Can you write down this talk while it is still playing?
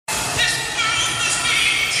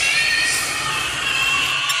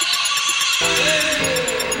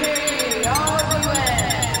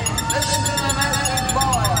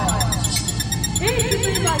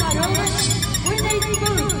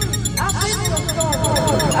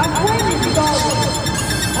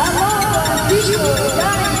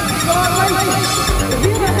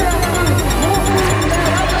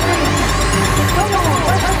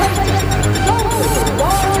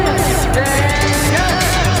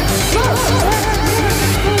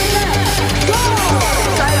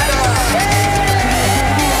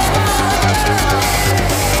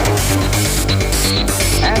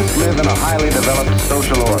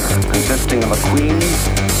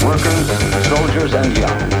soldiers and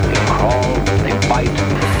young. They crawl, they bite,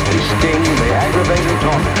 they sting, they aggravate and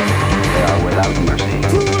torment. They are without mercy.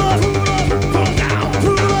 Pull up, pull down,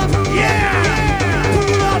 pull up, yeah!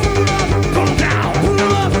 Pull up, pull down,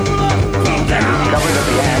 pull up, pull down. Discover that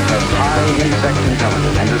the ant has high insect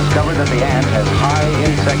intelligence. And discover that the ant has high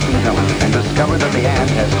insect intelligence. And discover that the ant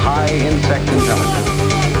has high insect intelligence.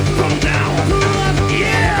 Pull down,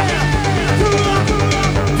 yeah! Pull up,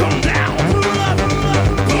 pull down,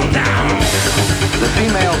 pull down. The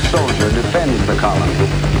female soldier defends the colony.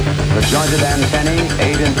 The jointed antennae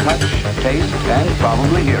aid in touch, taste, and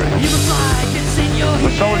probably hearing.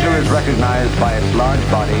 The soldier is recognized by its large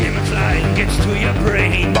body, Gets to your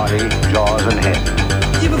brain. body, jaws, and head.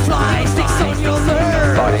 Fly sticks on your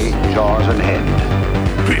nerves. Body, jaws, and head.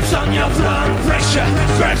 Grips on your blood pressure.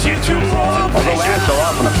 Drives you to more Although pleasure. ants are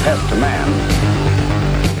often a pest to man,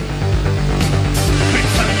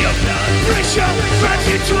 Grips on your blood pressure. Drives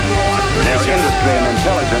you to more their pleasure. industry and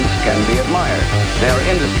intelligence can be admired. Their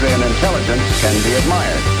industry and intelligence can be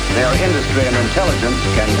admired. Their industry and intelligence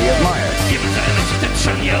can be admired. Give it time to touch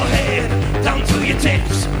on your head. Down to your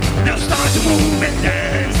tips. Now start to move and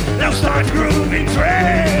dance. Now start to groove in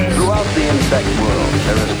trance. Throughout the insect world,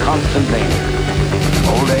 there is constant danger.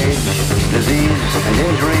 Old age, disease, and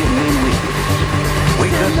injury mean weakness.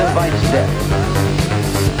 Weakness invites death.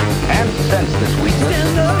 Ants sense this weakness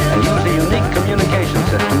and use a unique communication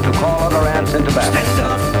system to call other ants into battle. Stand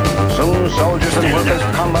up. Soon, soldiers and workers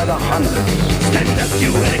come by the hundreds. Stand up,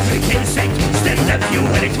 you electric insect. Stand up, you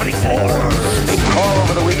headache 24. They crawl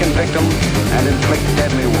over the weakened victim and inflict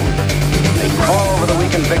deadly wounds. They crawl over the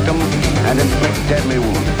weakened victim and inflict deadly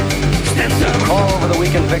wounds. Stand up. Crawl over the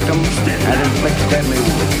weakened victim and inflict deadly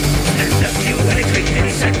wounds. Stand up, you electric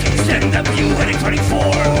insect. Stand up, you headache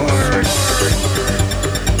 24.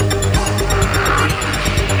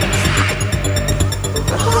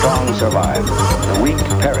 The strong survive, the weak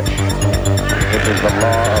perish. It is the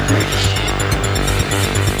law of nature.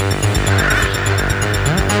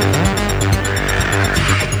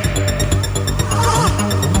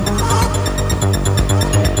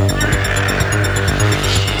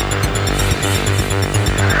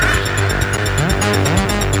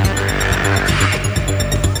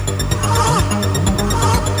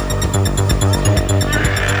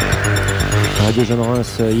 Radio Jeune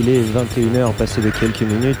Reims, il est 21h, passé de quelques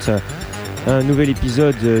minutes. Un nouvel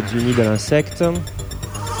épisode du Nid à l'insecte.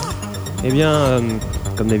 Eh bien,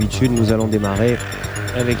 comme d'habitude, nous allons démarrer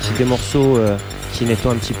avec des morceaux qui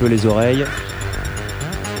nettoient un petit peu les oreilles.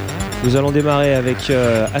 Nous allons démarrer avec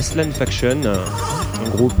Aslan Faction, un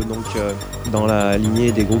groupe donc dans la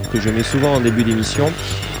lignée des groupes que je mets souvent en début d'émission,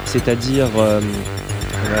 c'est-à-dire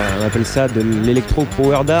on appelle ça de l'électro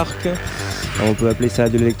power dark. On peut appeler ça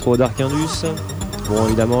de l'électro dark indus. Bon,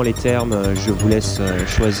 évidemment, les termes, je vous laisse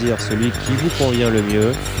choisir celui qui vous convient le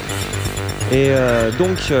mieux. Et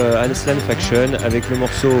donc, Aslan Faction avec le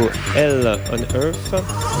morceau Hell on Earth.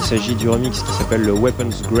 Il s'agit du remix qui s'appelle le Weapons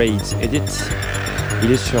Grade Edit.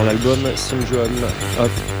 Il est sur l'album Syndrome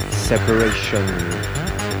of Separation.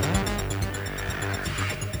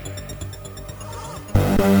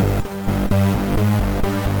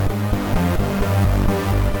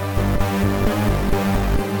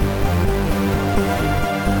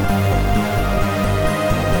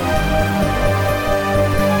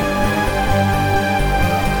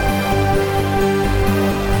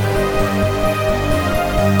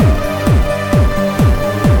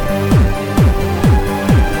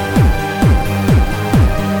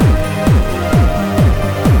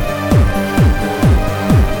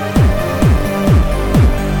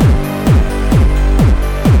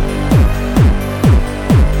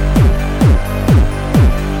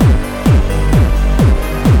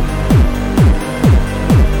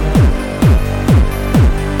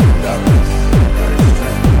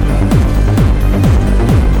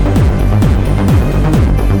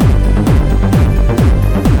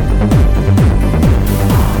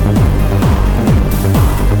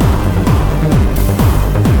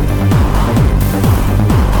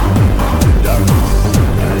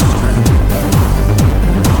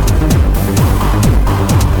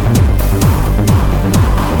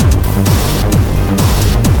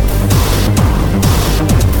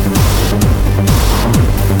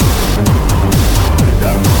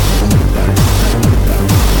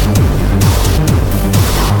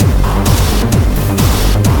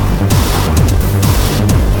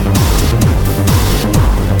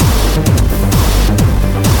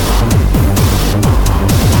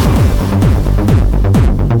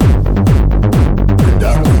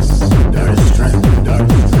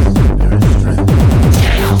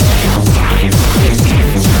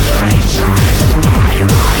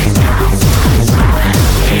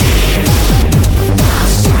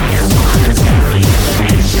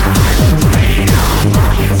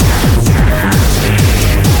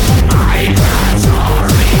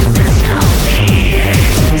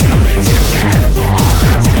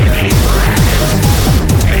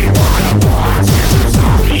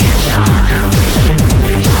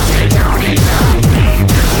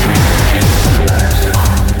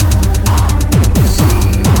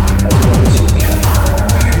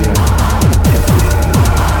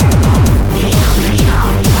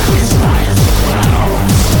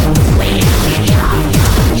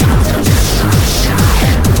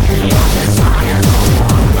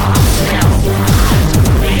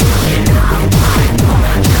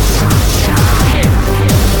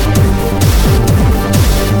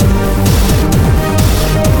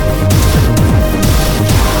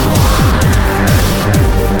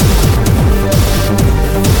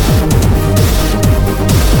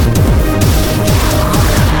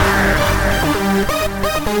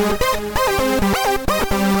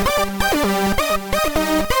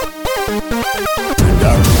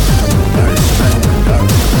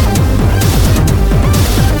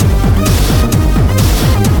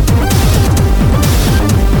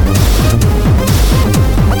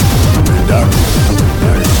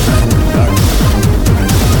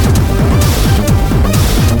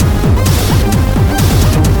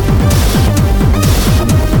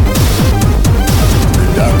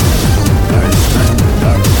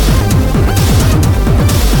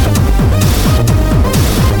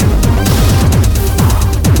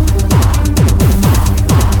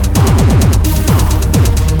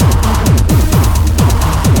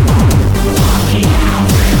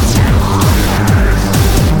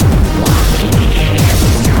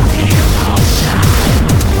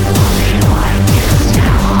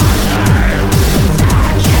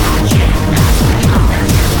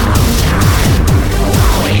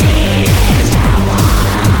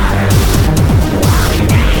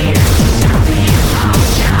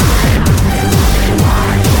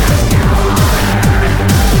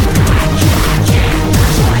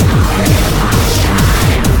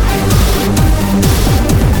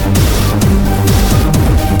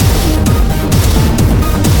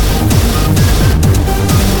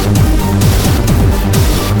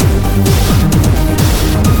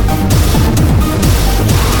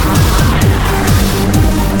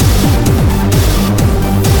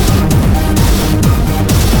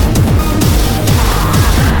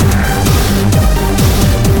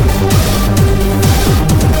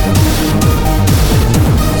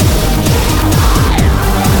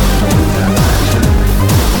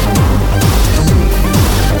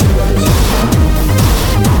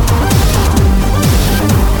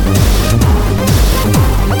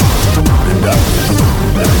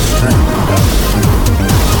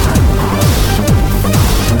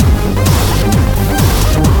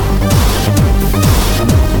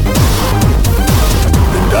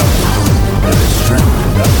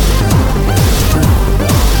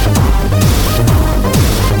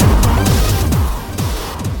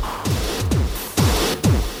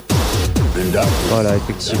 Voilà,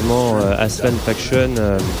 effectivement, Aslan Faction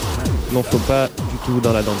n'en faut pas du tout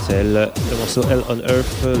dans la dentelle. Le morceau Hell on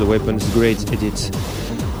Earth, The Weapons Great Edit.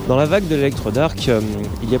 Dans la vague de l'Electro-Dark,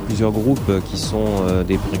 il y a plusieurs groupes qui sont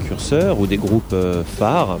des précurseurs ou des groupes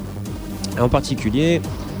phares. En particulier,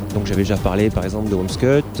 donc j'avais déjà parlé par exemple de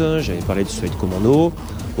Womscut, j'avais parlé de Suicide Commando.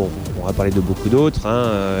 Bon, on va parler de beaucoup d'autres,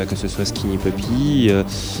 que ce soit Skinny Puppy,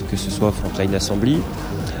 que ce soit Frontline Assembly.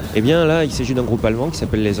 Et bien là, il s'agit d'un groupe allemand qui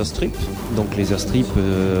s'appelle Laserstrip. Donc Laserstrip,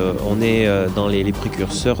 on est dans les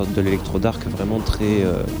précurseurs de l'électro-dark vraiment très,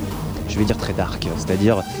 je vais dire très dark,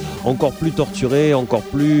 c'est-à-dire encore plus torturé, encore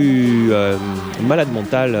plus malade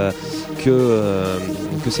mental que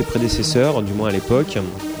ses prédécesseurs, du moins à l'époque.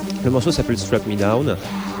 Le morceau s'appelle Strap Me Down.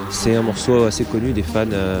 C'est un morceau assez connu des fans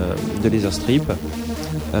de Laserstrip.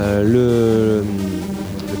 Le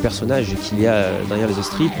personnage qu'il y a derrière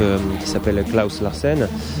Laserstrip, qui s'appelle Klaus Larsen,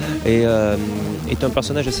 est un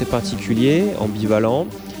personnage assez particulier, ambivalent.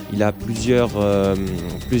 Il a plusieurs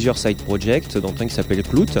side projects, dont un qui s'appelle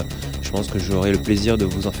Clout. Je pense que j'aurai le plaisir de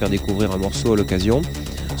vous en faire découvrir un morceau à l'occasion.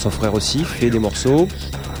 Son frère aussi fait des morceaux.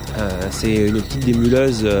 C'est une petite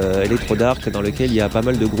démuleuse électro-dark dans laquelle il y a pas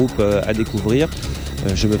mal de groupes à découvrir.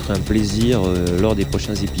 Je me ferai un plaisir lors des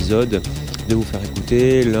prochains épisodes de vous faire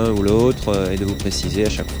écouter l'un ou l'autre et de vous préciser à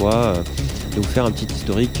chaque fois, de vous faire un petit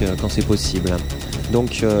historique quand c'est possible.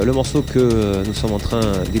 Donc le morceau que nous sommes en train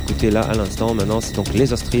d'écouter là à l'instant maintenant, c'est donc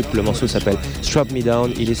Laserstrip. Le morceau s'appelle Strap Me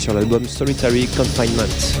Down, il est sur l'album Solitary Confinement.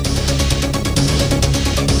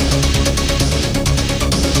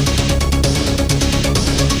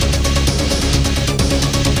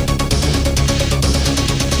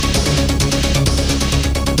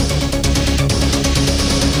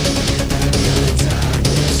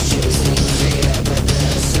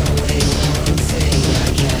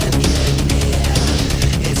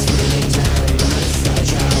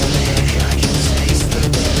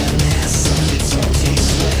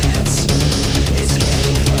 It's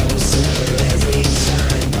getting close.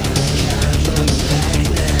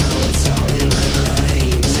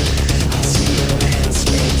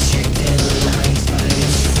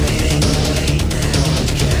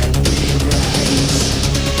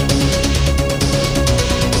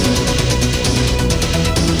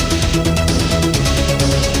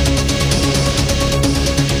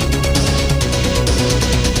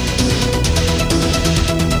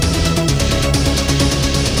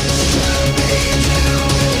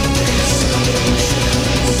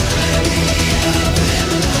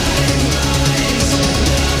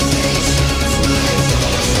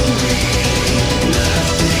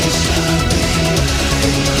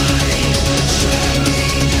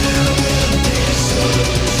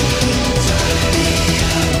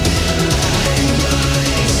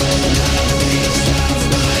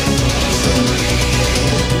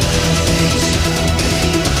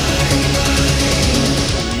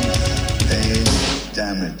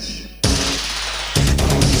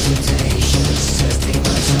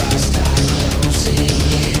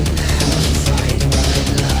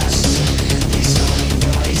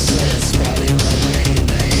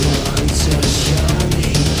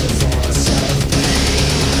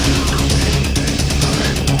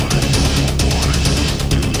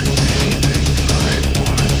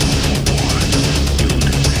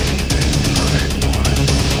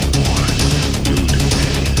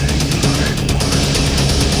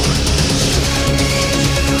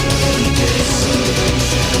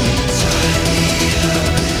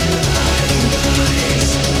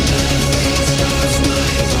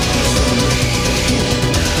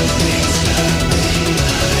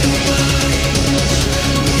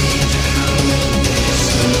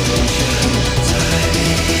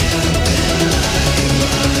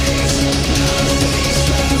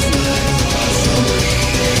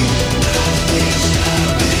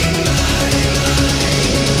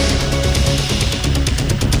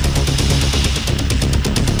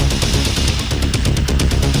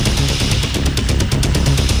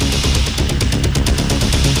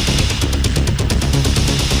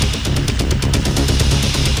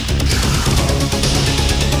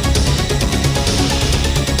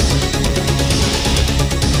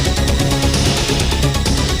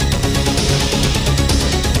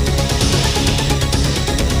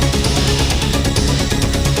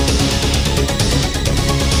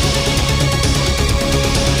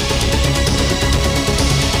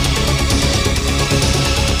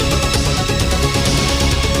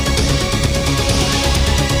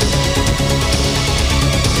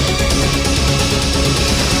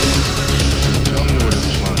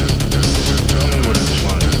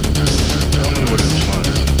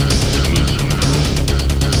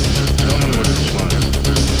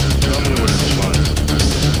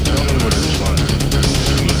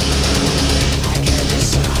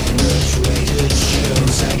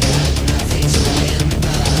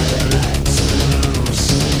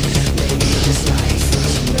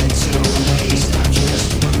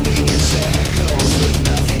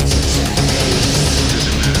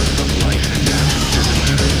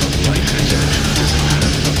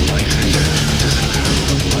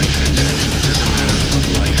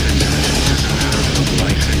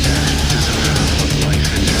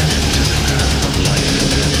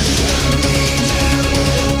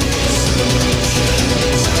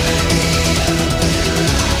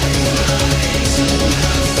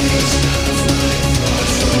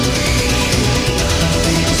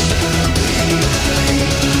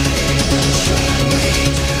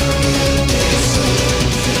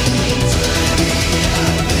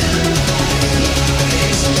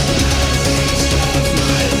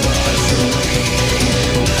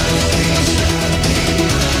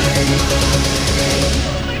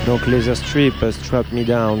 Donc Laser Strip, Strap Me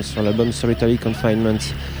Down sur l'album Solitary Confinement.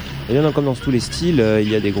 Et bien comme dans tous les styles,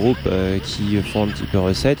 il y a des groupes qui font un petit peu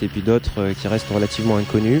recette et puis d'autres qui restent relativement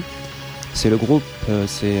inconnus. C'est le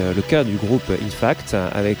cas du groupe In-Fact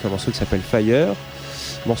avec un morceau qui s'appelle Fire,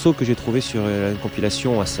 morceau que j'ai trouvé sur une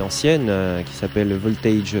compilation assez ancienne qui s'appelle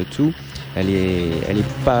Voltage 2. Elle est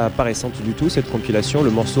pas récente du tout cette compilation,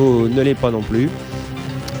 le morceau ne l'est pas non plus.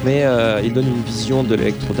 Mais il donne une vision de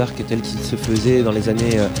l'électro-dark telle qu'il se faisait dans les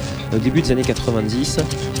années, au début des années 90,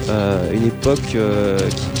 une époque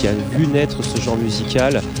qui a vu naître ce genre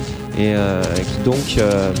musical et qui donc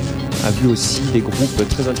a vu aussi des groupes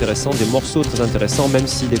très intéressants, des morceaux très intéressants, même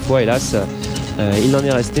si des fois, hélas, il n'en est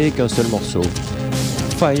resté qu'un seul morceau.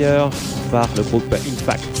 Fire par le groupe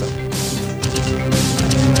In-Fact.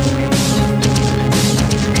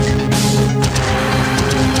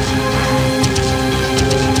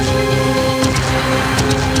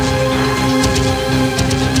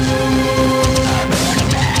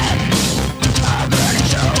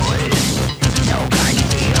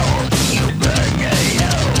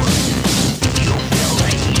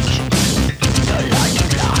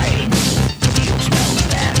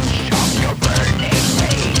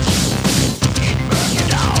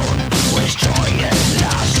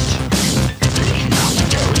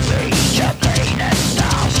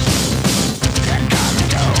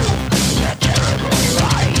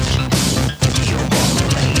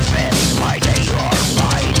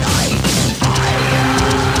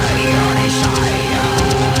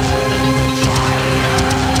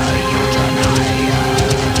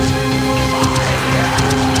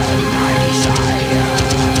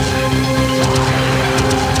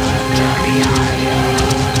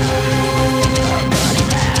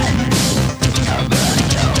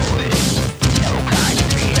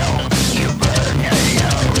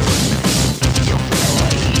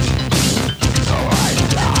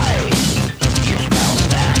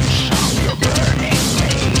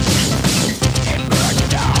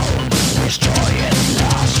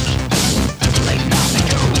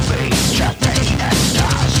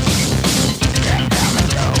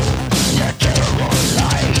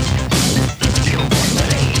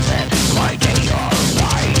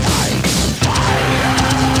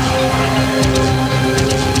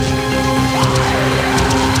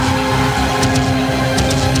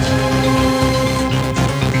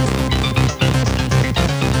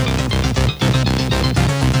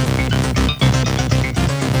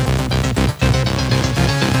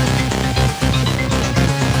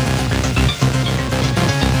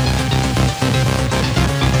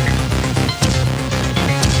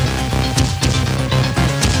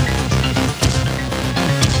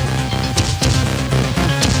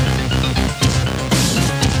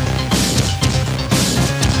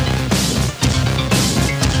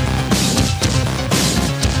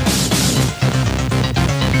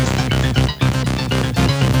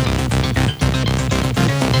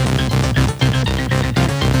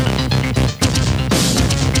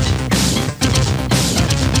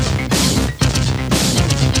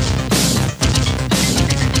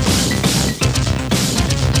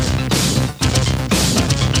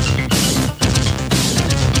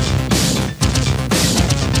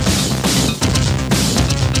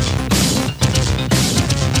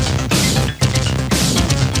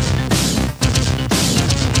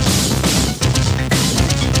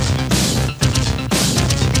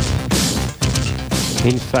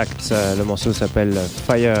 In-Fact, le morceau s'appelle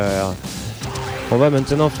Fire. On va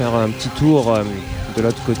maintenant faire un petit tour de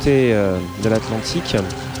l'autre côté de l'Atlantique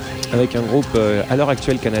avec un groupe à l'heure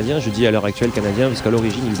actuelle canadien. Je dis à l'heure actuelle canadien parce qu'à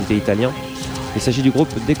l'origine ils étaient italiens. Il s'agit du groupe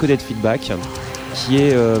Decoded Feedback, qui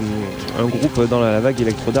est un groupe dans la vague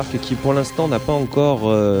électro-dark qui pour l'instant n'a pas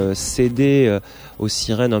encore cédé aux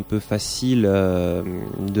sirènes un peu faciles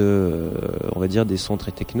on va dire des sons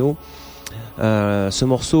très techno. Ce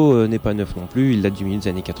morceau n'est pas neuf non plus, il date du milieu des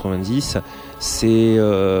années 90.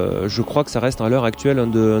 Je crois que ça reste à l'heure actuelle un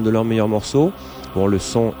de leurs meilleurs morceaux. Bon, le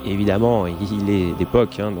son évidemment il est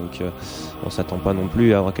d'époque, hein, donc on s'attend pas non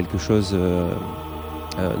plus à avoir quelque chose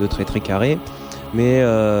de très très carré. Mais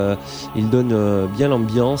il donne bien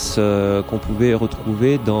l'ambiance qu'on pouvait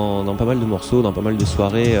retrouver dans pas mal de morceaux, dans pas mal de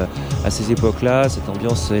soirées à ces époques-là, cette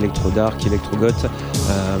ambiance électro-dark, électro-goth,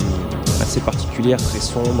 assez particulière, très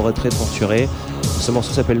sombre, très torturée. Ce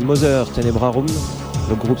morceau s'appelle Mother Tenebrarum,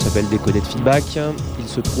 le groupe s'appelle Decoded Feedback, il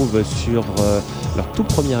se trouve sur leur tout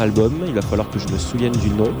premier album, il va falloir que je me souvienne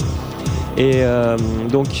du nom. Et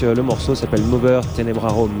donc le morceau s'appelle Mother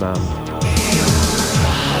Tenebrarum.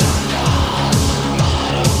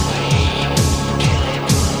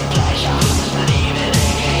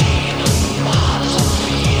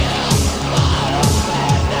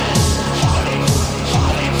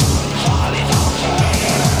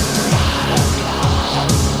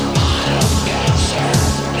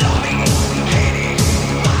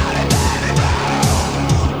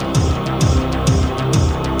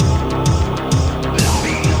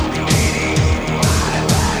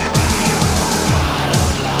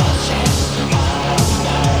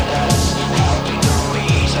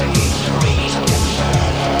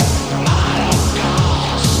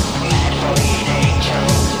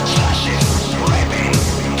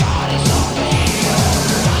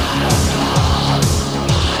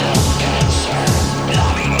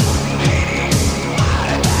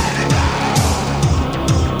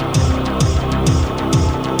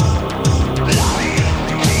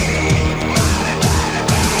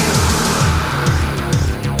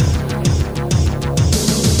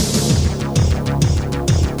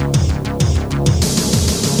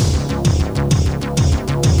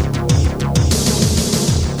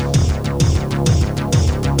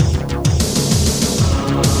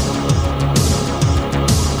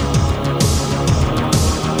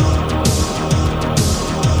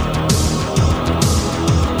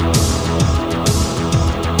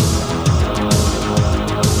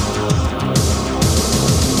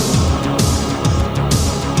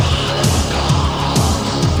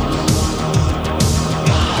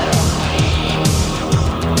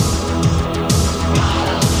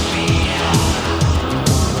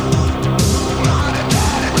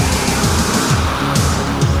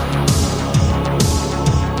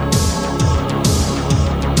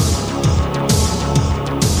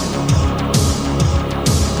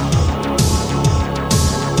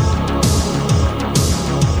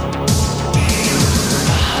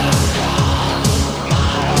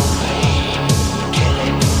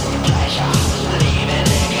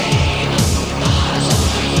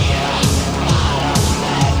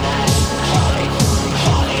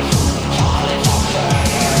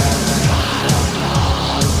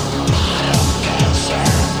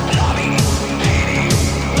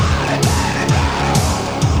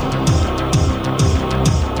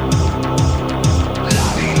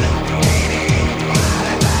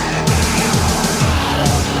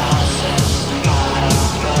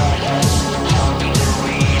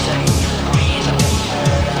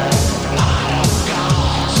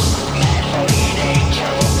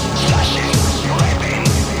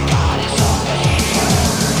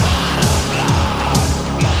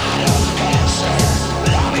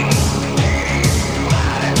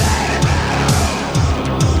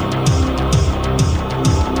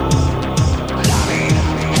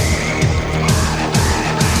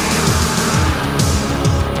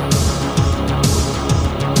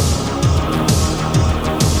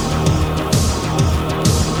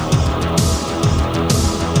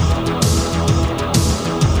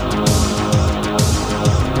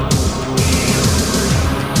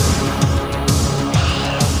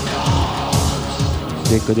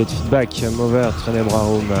 Coded Feedback, Mover,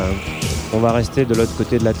 Tenebrarum. On va rester de l'autre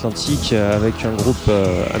côté de l'Atlantique avec un groupe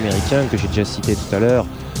américain que j'ai déjà cité tout à l'heure,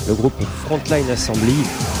 le groupe Frontline Assembly,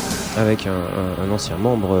 avec un ancien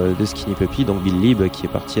membre de Skinny Puppy, donc Bill Leeb, qui est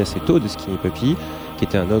parti assez tôt de Skinny Puppy, qui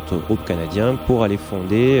était un autre groupe canadien, pour aller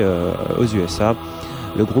fonder aux USA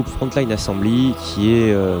le groupe Frontline Assembly, qui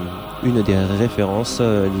est une des références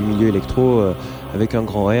du milieu électro, avec un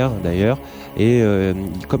grand R d'ailleurs, et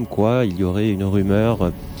comme quoi il y aurait une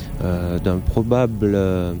rumeur d'une probable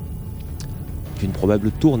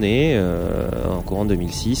tournée en courant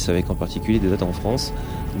 2006, avec en particulier des dates en France.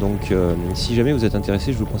 Donc si jamais vous êtes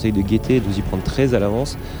intéressé, je vous conseille de guetter et de vous y prendre très à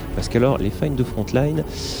l'avance, parce qu'alors les fans de Frontline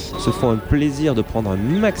se font un plaisir de prendre un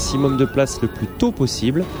maximum de place le plus tôt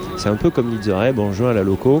possible. C'est un peu comme Need the Reb en juin à la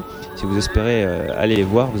Loco. Si vous espérez aller les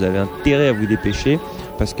voir, vous avez intérêt à vous dépêcher,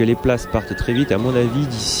 parce que les places partent très vite. À mon avis,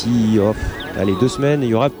 d'ici 2 semaines, il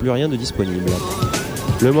n'y aura plus rien de disponible.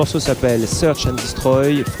 Le morceau s'appelle Search and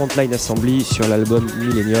Destroy, Frontline Assembly sur l'album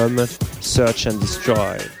Millennium, Search and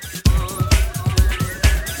Destroy.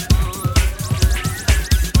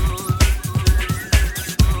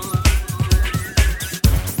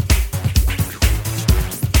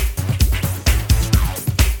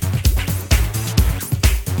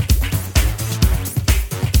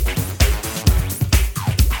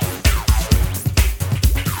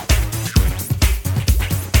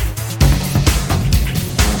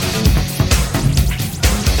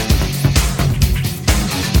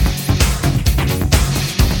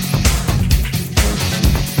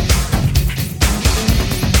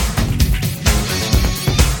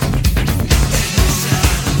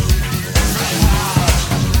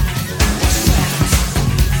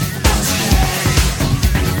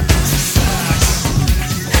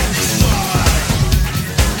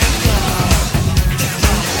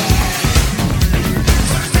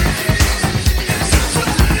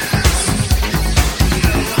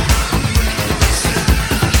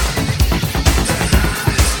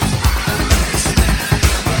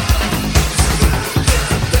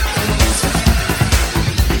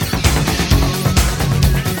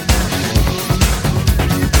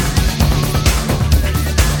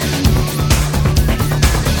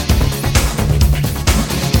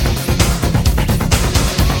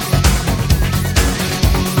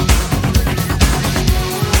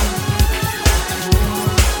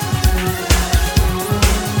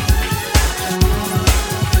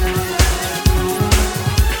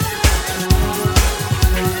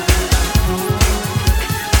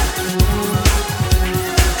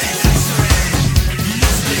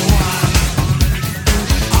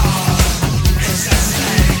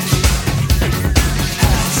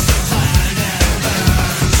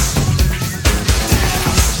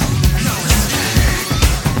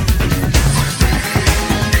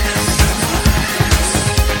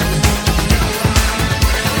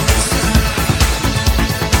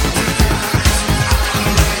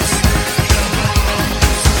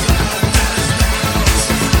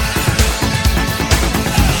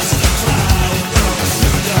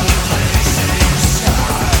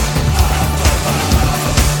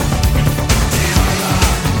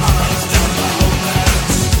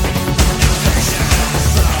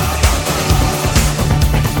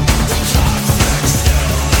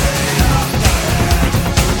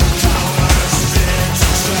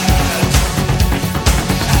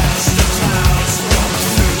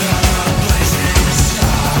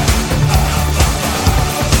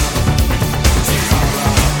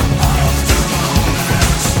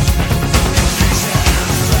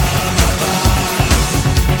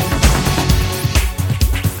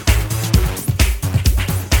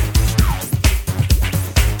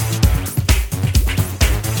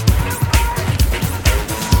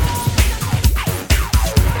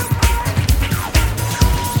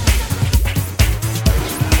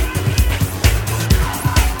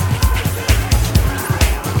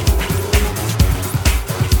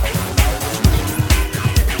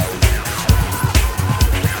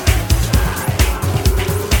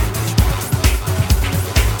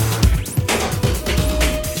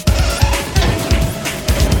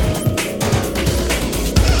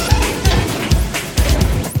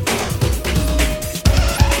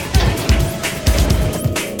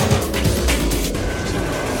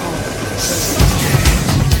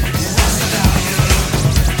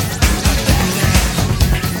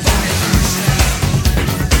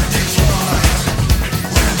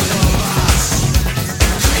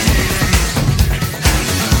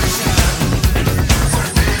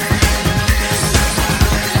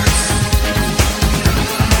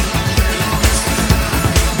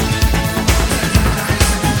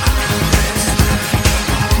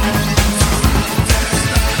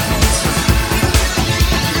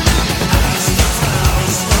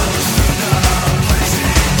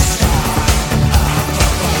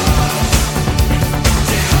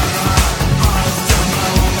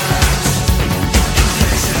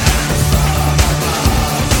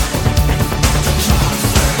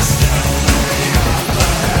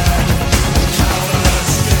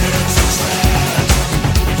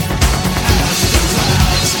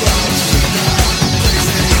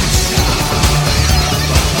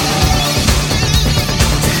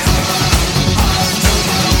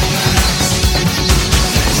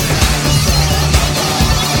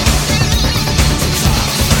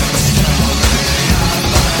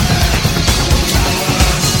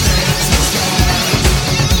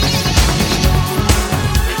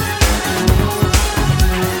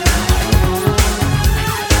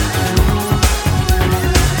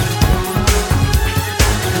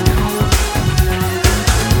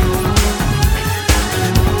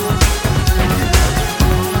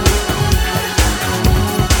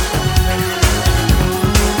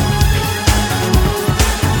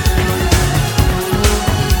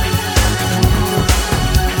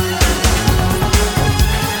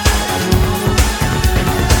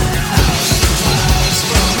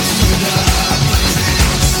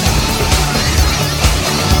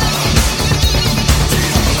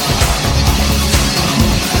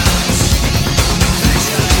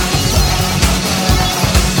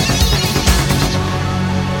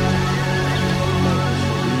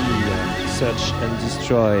 Search and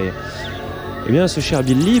Destroy. Eh bien, ce cher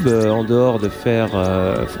Bill Leeb, en dehors de faire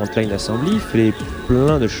Frontline Assembly, fait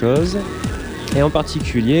plein de choses. Et en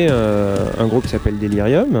particulier, un groupe qui s'appelle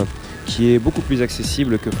Delirium, qui est beaucoup plus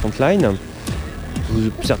accessible que Frontline.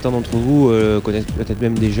 Certains d'entre vous connaissent peut-être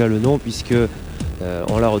même déjà le nom, puisque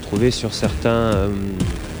on l'a retrouvé sur certaines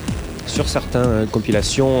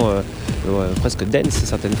compilations presque dance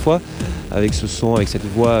certaines fois, avec ce son, avec cette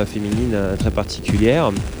voix féminine très particulière.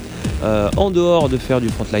 En dehors de faire du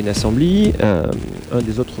Frontline Assembly, un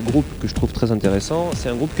des autres groupes que je trouve très intéressant, c'est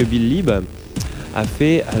un groupe que Bill Leeb a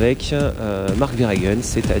fait avec Mark Verhagen,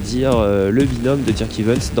 c'est-à-dire le binôme de Dirk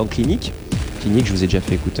Evans dans Clinic. Clinic, je vous ai déjà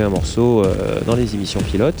fait écouter un morceau dans les émissions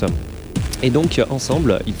pilotes. Et donc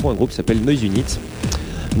ensemble, ils font un groupe qui s'appelle Noise Unit.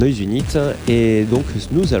 Noise Unit, et donc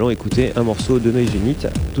nous allons écouter un morceau de Noise Unit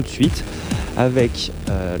tout de suite avec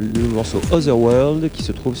le morceau Otherworld qui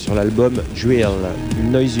se trouve sur l'album Drill.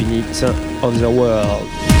 Noise Unit, Otherworld.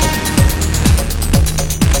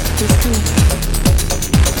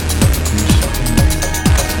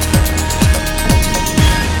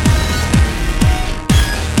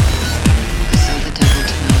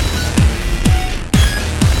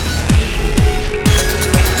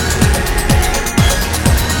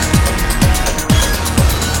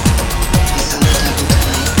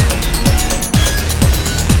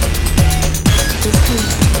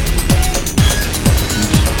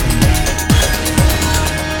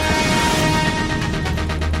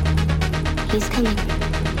 He's coming.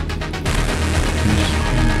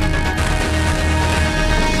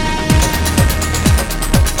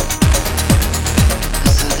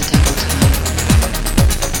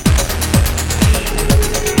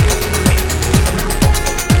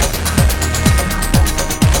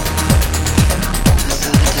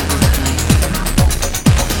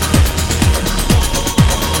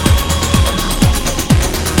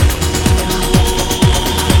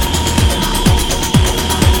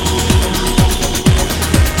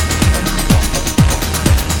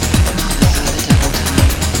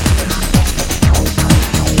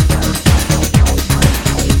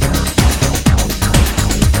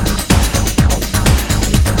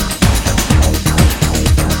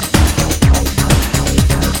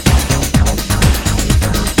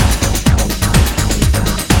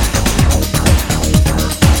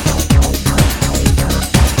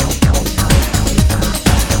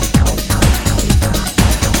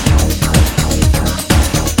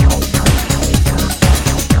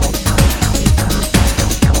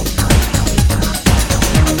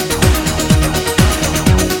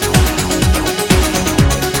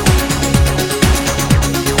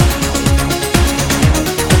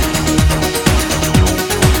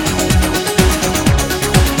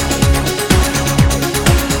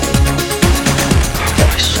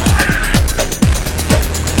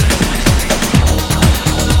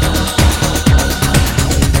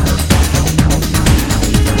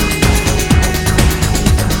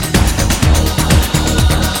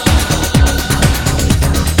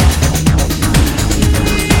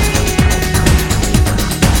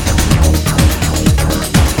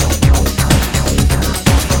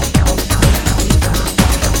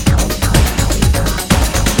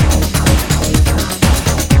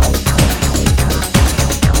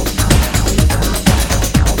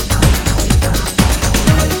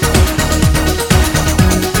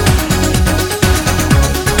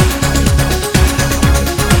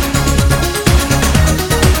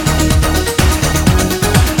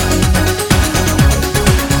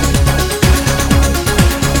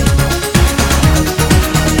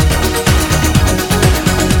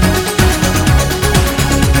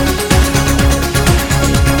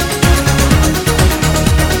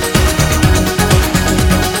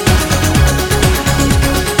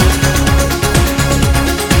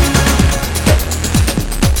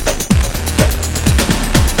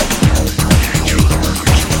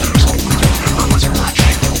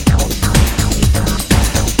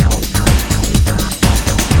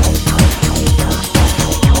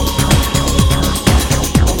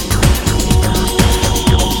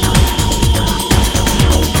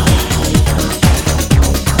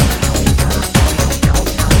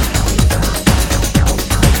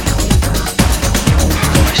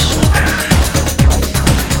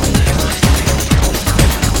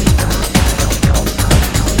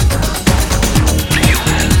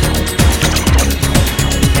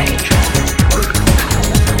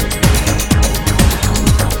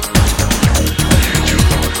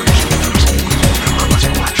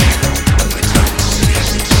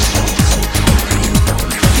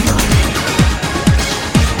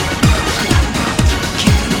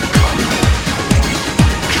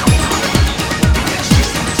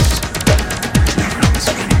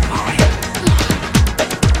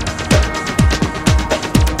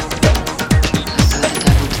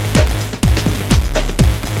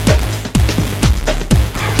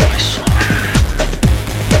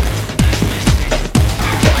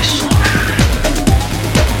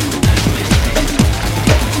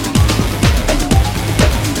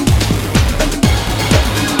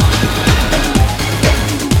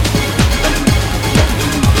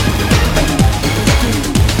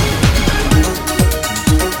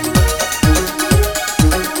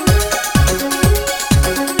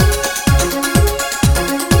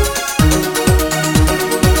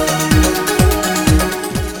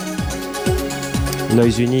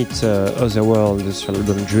 Noise Unit, Otherworld sur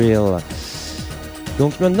l'album Drill.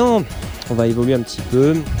 Donc maintenant, on va évoluer un petit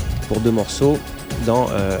peu pour 2 morceaux dans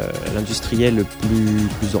l'industriel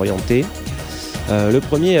plus orienté. Le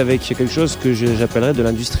premier avec quelque chose que j'appellerais de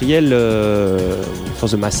l'industriel for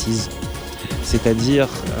the masses, c'est-à-dire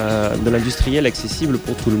de l'industriel accessible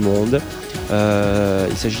pour tout le monde.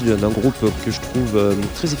 Il s'agit d'un groupe que je trouve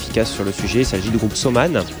très efficace sur le sujet. Il s'agit du groupe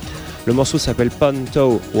Soman. Le morceau s'appelle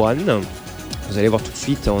Panto One. Vous allez voir tout de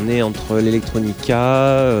suite, on est entre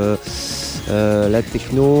l'électronica, la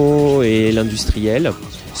techno et l'industriel.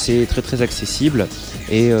 C'est très très accessible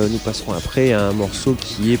et nous passerons après à un morceau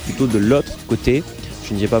qui est plutôt de l'autre côté.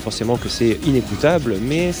 Je ne dis pas forcément que c'est inécoutable,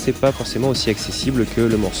 mais c'est pas forcément aussi accessible que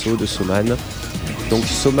le morceau de Soman. Donc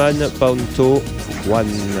Soman Panto One.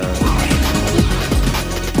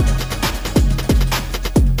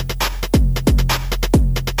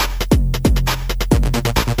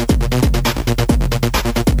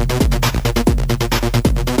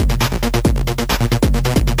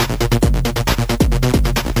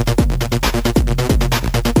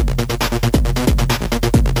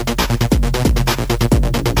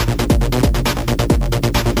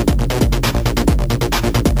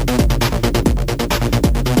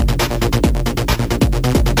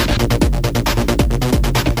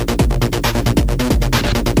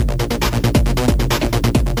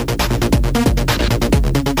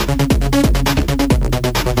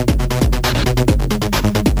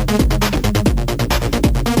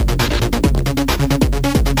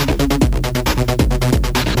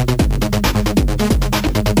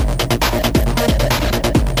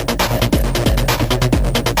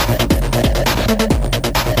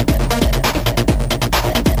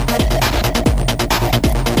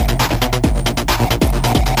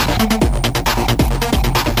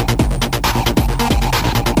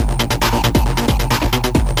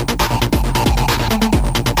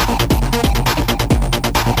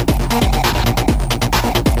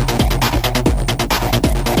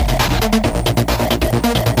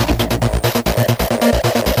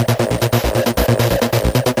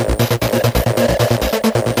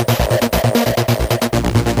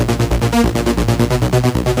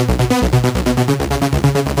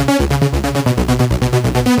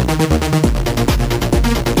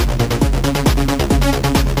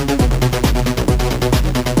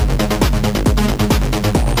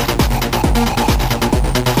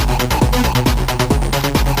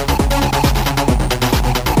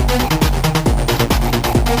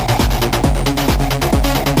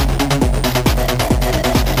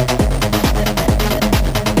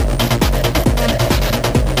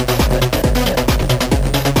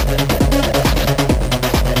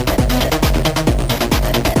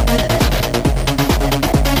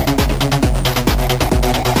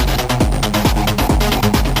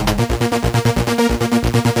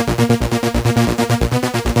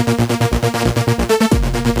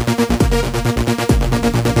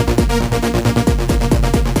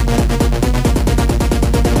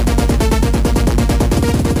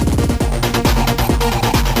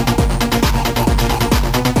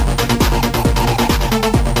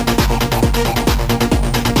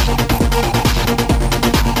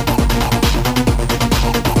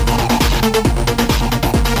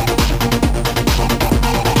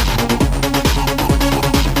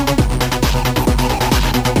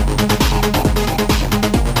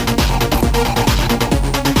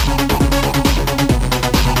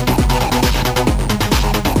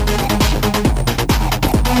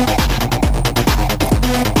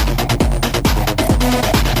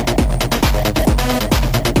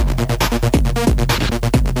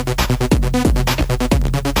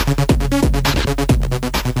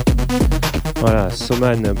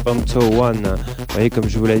 Soman Panto One. Vous voyez, comme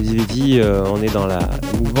je vous l'avais dit, on est dans la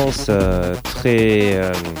mouvance très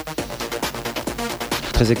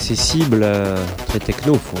accessible, très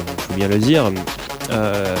techno, faut bien le dire.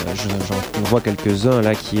 J'en vois quelques-uns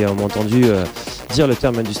là qui ont entendu dire le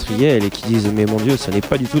terme industriel et qui disent mais mon Dieu, ce n'est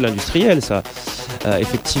pas du tout l'industriel ça.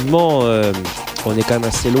 Effectivement, on est quand même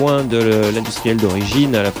assez loin de l'industriel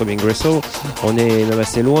d'origine à la Flaming Gresso. On est même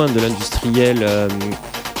assez loin de l'industriel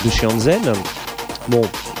de chez Hansen. Bon,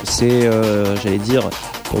 c'est, j'allais dire,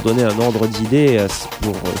 pour donner un ordre d'idée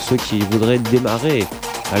pour ceux qui voudraient démarrer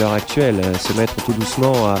à l'heure actuelle, se mettre tout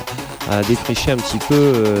doucement à défricher un petit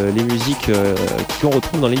peu les musiques qu'on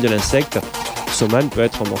retrouve dans l'île de l'insecte. Soman peut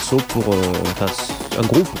être un morceau un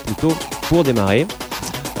groupe plutôt pour démarrer.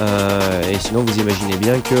 Et sinon vous imaginez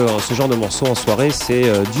bien que ce genre de morceau en soirée c'est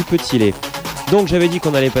du petit lait. Donc j'avais dit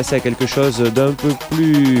qu'on allait passer à quelque chose d'un peu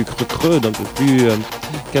plus creux, d'un peu plus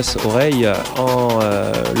casse-oreille en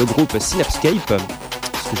le groupe Synapscape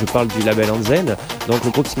puisque je parle du label Anzen, donc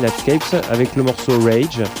le groupe Synapscapes avec le morceau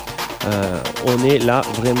Rage. On est là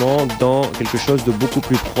vraiment dans quelque chose de beaucoup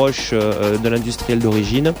plus proche de l'industriel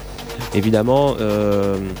d'origine. Évidemment,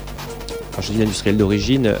 quand je dis l'industriel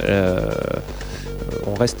d'origine,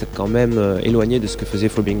 on reste quand même éloigné de ce que faisait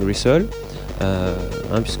Throbbing Gristle,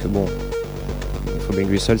 puisque bon, Throbbing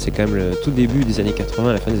Gristle c'est quand même le tout début des années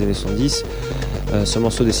 80, la fin des années 70. Ce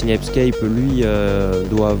morceau de Synapscape, lui,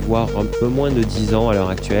 doit avoir un peu moins de 10 ans à l'heure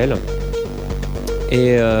actuelle.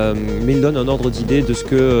 Mais il donne un ordre d'idée de ce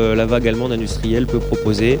que la vague allemande industrielle peut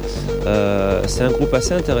proposer. C'est un groupe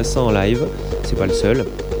assez intéressant en live, c'est pas le seul.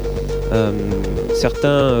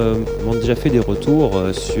 Certains m'ont déjà fait des retours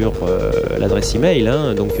sur l'adresse email,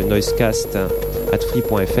 donc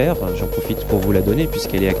noisecast@free.fr. J'en profite pour vous la donner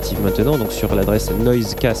puisqu'elle est active maintenant, donc sur l'adresse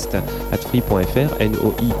noisecast@free.fr,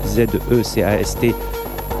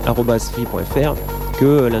 noizecast@free.fr,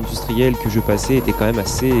 que l'industriel que je passais était quand même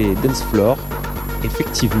assez dance floor.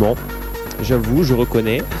 Effectivement, j'avoue, je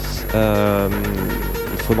reconnais.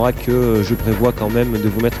 Il faudra que je prévoie quand même de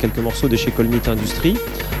vous mettre quelques morceaux de chez Colmit Industries,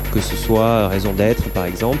 que ce soit Raison d'être par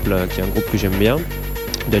exemple, qui est un groupe que j'aime bien,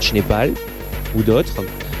 Dutch Nepal ou d'autres,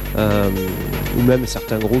 ou même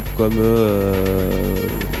certains groupes comme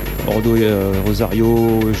Ordo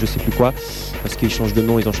Rosario, je sais plus quoi, parce qu'ils changent de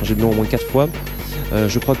nom, ils ont changé de nom au moins 4 fois.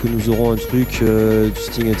 Je crois que nous aurons un truc du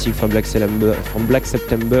Sting from Black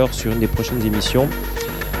September sur une des prochaines émissions.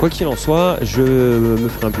 Quoi qu'il en soit, je me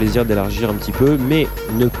ferai un plaisir d'élargir un petit peu, mais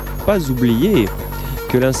ne pas oublier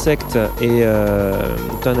que l'insecte est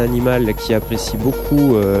un animal qui apprécie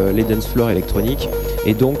beaucoup les dance floors électroniques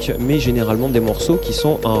et donc met généralement des morceaux qui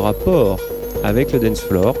sont en rapport avec le dance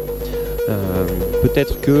floor.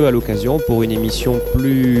 Peut-être que à l'occasion, pour une émission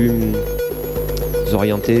plus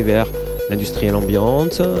orientée vers l'industrielle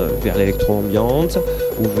ambiante, vers l'électro-ambiante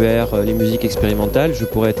ou vers les musiques expérimentales, je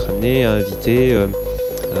pourrais être amené à inviter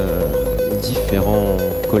différents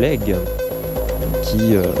collègues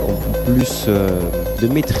qui ont plus de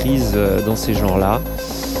maîtrise dans ces genres-là.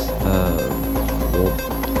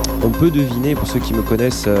 On peut deviner, pour ceux qui me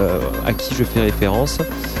connaissent, à qui je fais référence.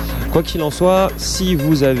 Quoi qu'il en soit, si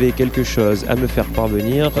vous avez quelque chose à me faire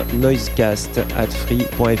parvenir,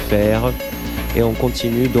 noisecast@free.fr. Et on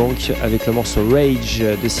continue donc avec le morceau Rage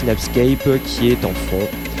de Synapscape qui est en fond,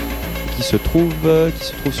 qui se trouve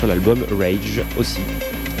sur l'album Rage aussi.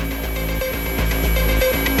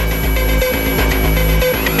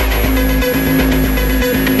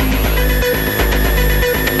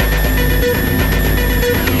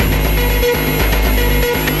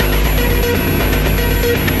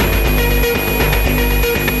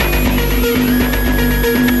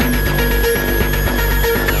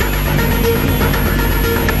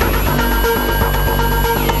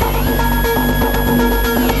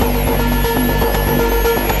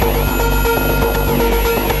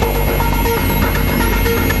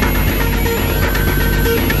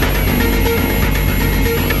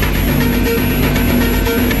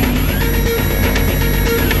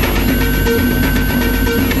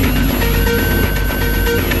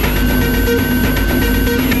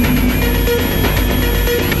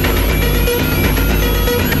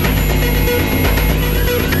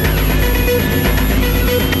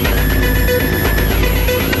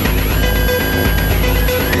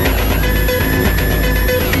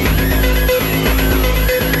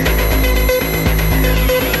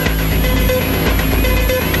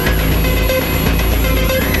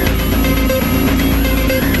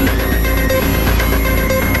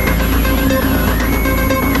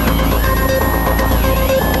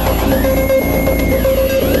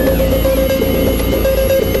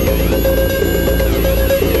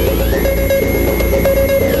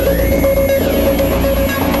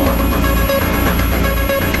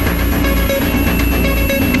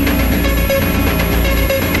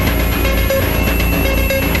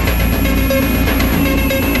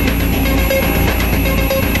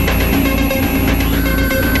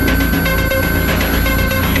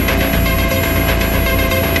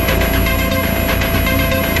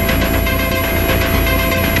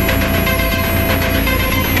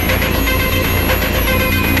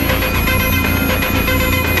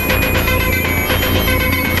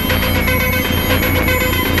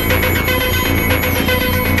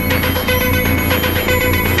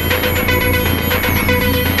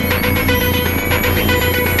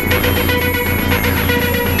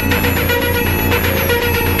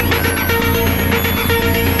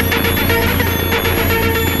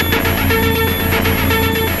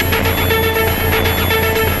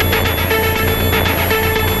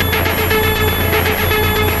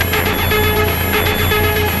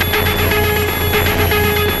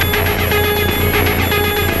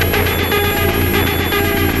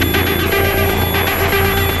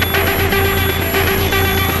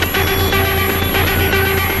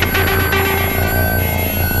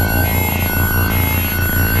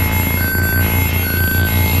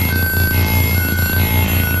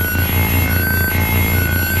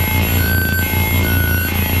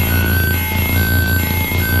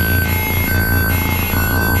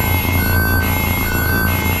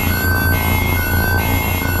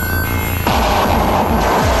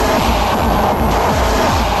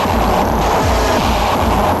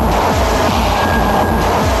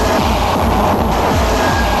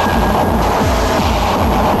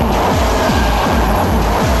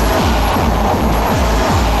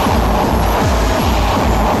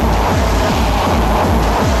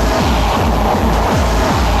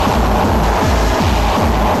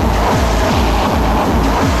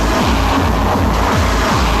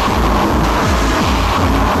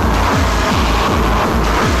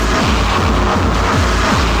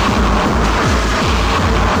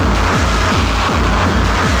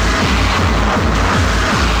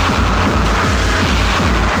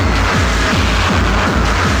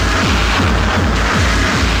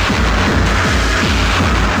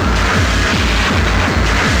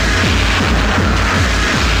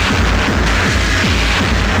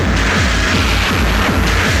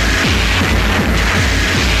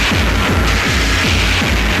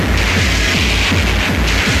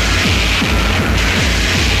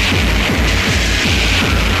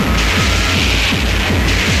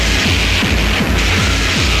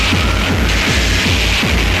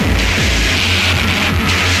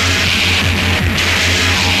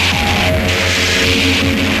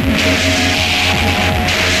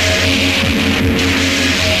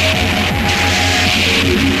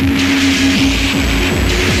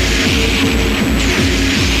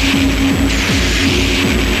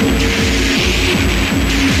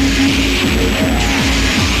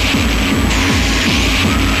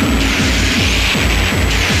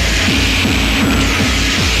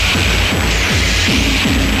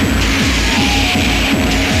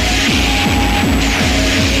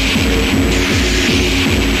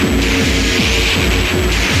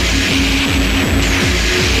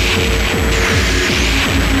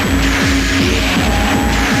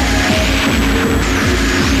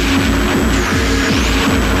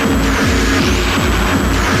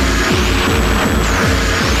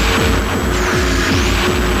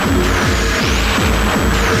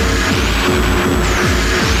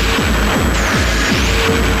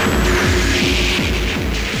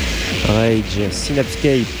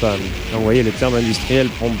 Synapscape. Vous voyez, le terme industriel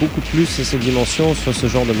prend beaucoup plus ses dimensions sur ce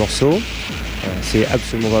genre de morceau. C'est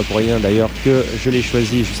absolument pas pour rien d'ailleurs que je l'ai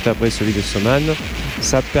choisi juste après celui de Soman.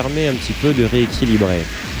 Ça permet un petit peu de rééquilibrer.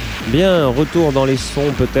 Bien, retour dans les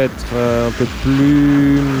sons peut-être un peu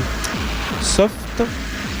plus soft.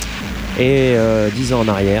 Et 10 ans en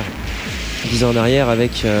arrière. 10 ans en arrière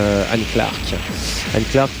avec Anne Clark. Anne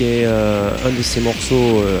Clark est un de ses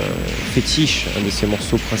morceaux fétiches, un de ses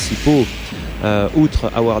morceaux principaux,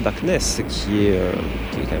 outre Our Darkness, qui est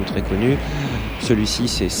quand même très connu. Celui-ci,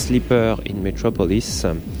 c'est Sleeper in Metropolis.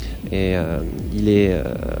 Et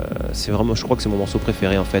c'est vraiment, je crois que c'est mon morceau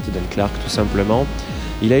préféré en fait d'Anne Clark, tout simplement.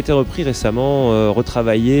 Il a été repris récemment,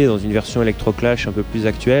 retravaillé dans une version Electroclash un peu plus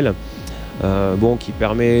actuelle. Qui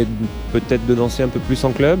permet peut-être de danser un peu plus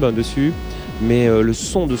en club dessus, mais le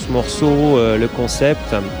son de ce morceau, le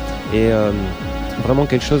concept est vraiment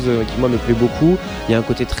quelque chose qui moi me plaît beaucoup. Il y a un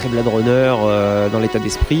côté très Blade Runner dans l'état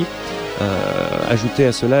d'esprit. Ajouter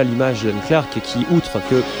à cela l'image d'Anne Clark qui, outre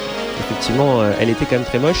que effectivement elle était quand même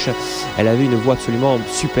très moche, elle avait une voix absolument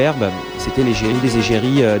superbe. C'était une des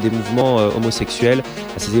égéries des mouvements homosexuels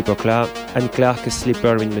à ces époques-là. Anne Clark,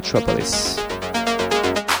 Sleeper in Metropolis.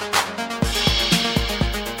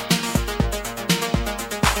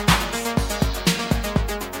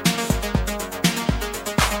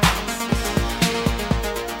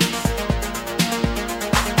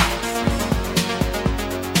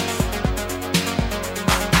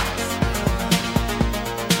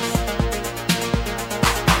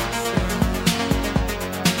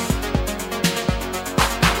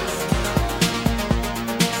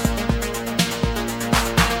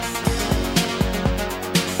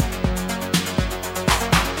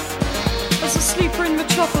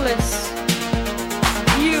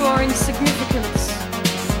 You are insignificance.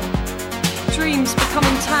 Dreams become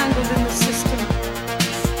entangled in the system.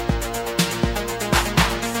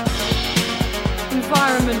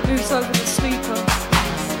 Environment moves over the sleeper.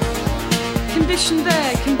 Conditioned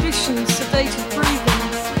air, conditioned sedated breathing.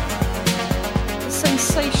 The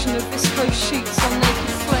sensation of viscose sheets on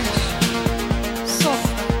naked flesh. Soft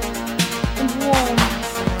and warm,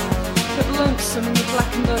 but lonesome in the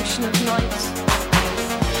blackened ocean of night.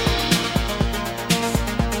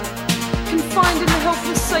 Confined in the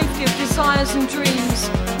helpless safety of desires and dreams,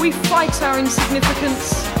 we fight our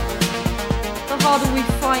insignificance. The harder we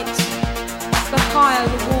fight, the higher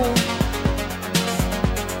the wall.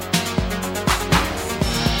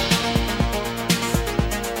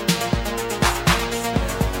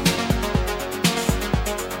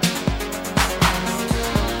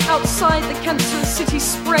 Outside, the cancerous city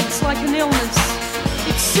spreads like an illness.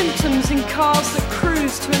 Its symptoms in cars that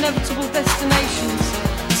cruise to inevitable destinations,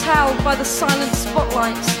 towed by the silent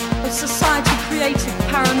spotlights of society-created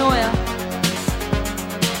paranoia.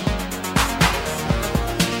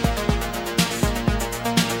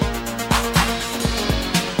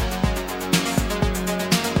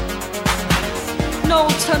 No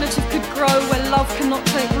alternative could grow where love cannot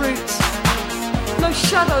take root. No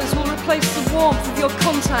shadows will replace the warmth of your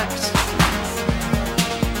contact.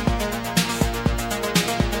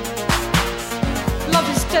 Love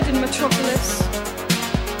is dead in Metropolis.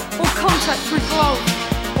 All contact through glove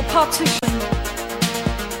or partition.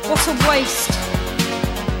 What a waste.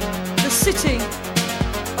 The city,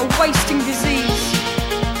 a wasting disease.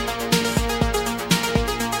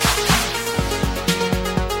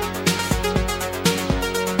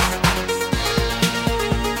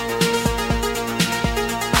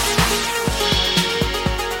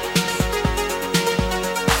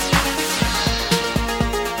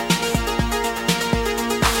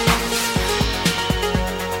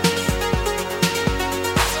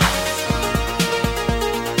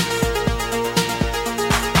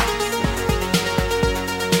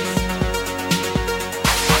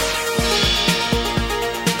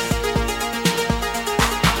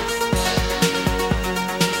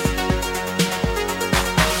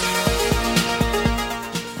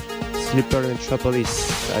 Sleeper in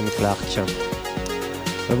Metropolis, Anne Clark.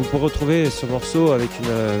 Vous pourrez retrouver ce morceau avec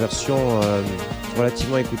une version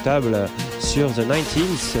relativement écoutable sur The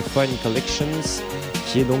 19th Fun Collections,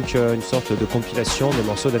 qui est donc une sorte de compilation des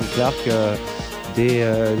morceaux d'Anne Clark des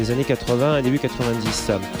années 80 et début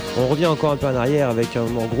 90. On revient encore un peu en arrière avec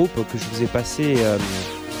mon groupe que je vous ai passé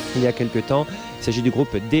il y a quelques temps. Il s'agit du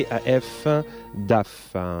groupe DAF.